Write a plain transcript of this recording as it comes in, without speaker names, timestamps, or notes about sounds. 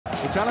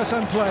It's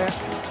Alisson player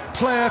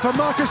for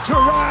Marcus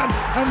Thuram,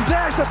 and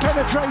there's the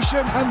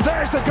penetration, and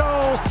there's the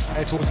goal.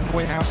 Towards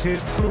Neuhaus,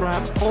 here's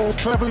Thuram, all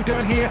cleverly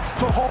done here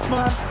for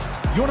Hoffmann.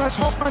 Jonas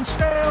Hoffmann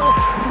still,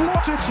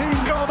 what a team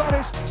goal that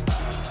is.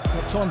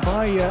 Knocked on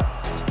by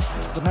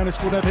the man who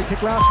scored that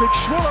kick last week.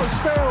 Swallow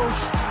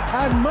spills,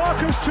 and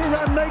Marcus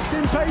Thuram makes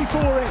him pay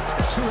for it.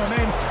 Thuram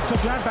in for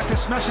Gladbach to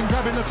smash and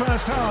grab in the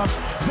first half.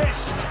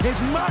 This is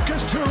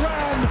Marcus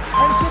Thuram,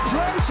 and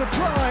surprise,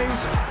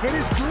 surprise, it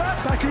is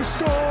Gladbach who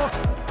score.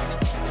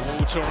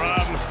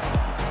 Thuram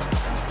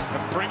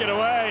and bring it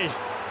away.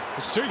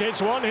 It's 2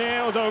 hits 1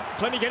 here, although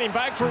plenty getting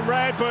back from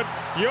red, but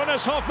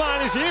Jonas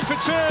Hoffmann is here for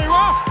 2.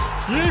 Oh,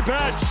 you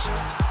bet.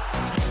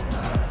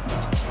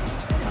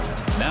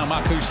 Now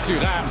Marcus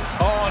Thuram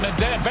on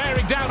and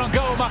bearing down on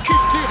goal.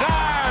 Marcus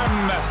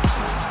Thuram.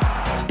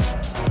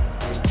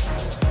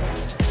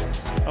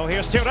 Oh,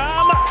 here's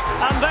Thuram,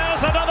 and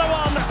there's another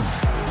one.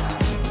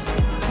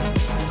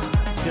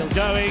 Still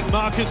going,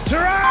 Marcus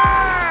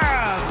Thuram.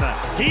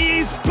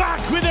 He's back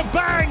with a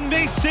bang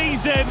this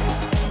season.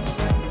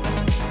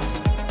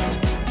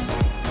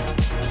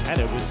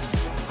 And it was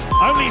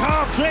only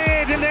half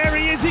cleared, and there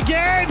he is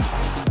again.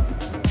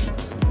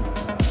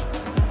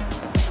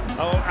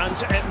 Oh, and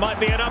it might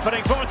be an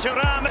opening for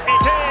Thuram.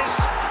 It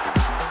is.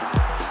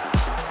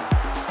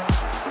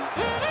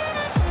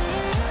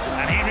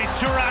 And here is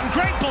Thuram.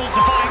 Great ball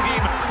to find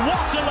him.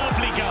 What a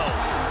lovely goal.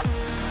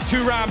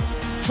 Thuram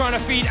trying to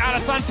feed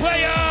Alisson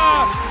player.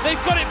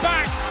 They've got it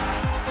back.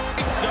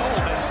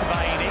 Been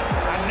surveying it,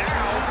 and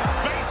now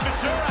space for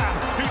Thuram,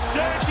 who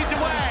surges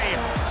away.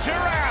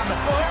 Thuram,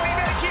 will he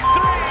make it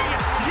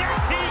 3?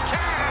 Yes, he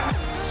can.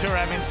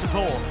 Thuram in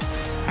support,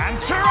 and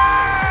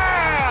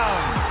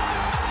Thuram!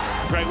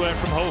 Great work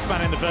from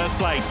Hoffmann in the first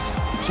place.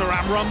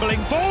 Thuram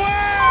rumbling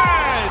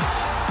forwards.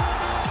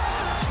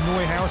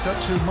 Neuhaus up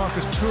to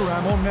Marcus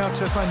Thuram, on now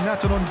to find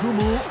Nathan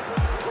Ngumu.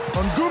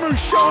 Ngumu's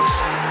shot,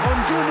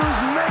 Ngumu's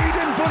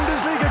maiden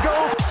Bundesliga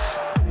goal.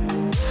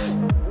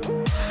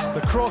 The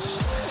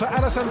cross for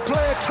Alisson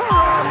player,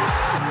 Thuram!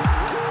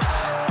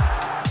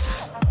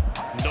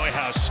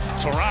 Neuhaus,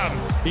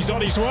 Thuram, he's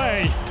on his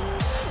way.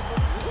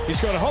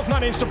 He's got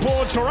Hoffmann in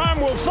support. Thuram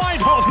will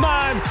find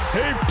Hoffmann,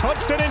 who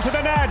puts it into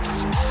the net.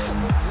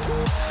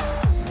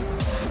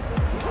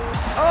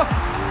 Oh,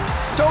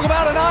 talk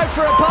about an eye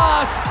for a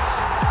pass.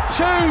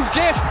 2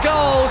 gift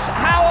goals.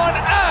 How on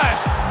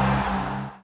earth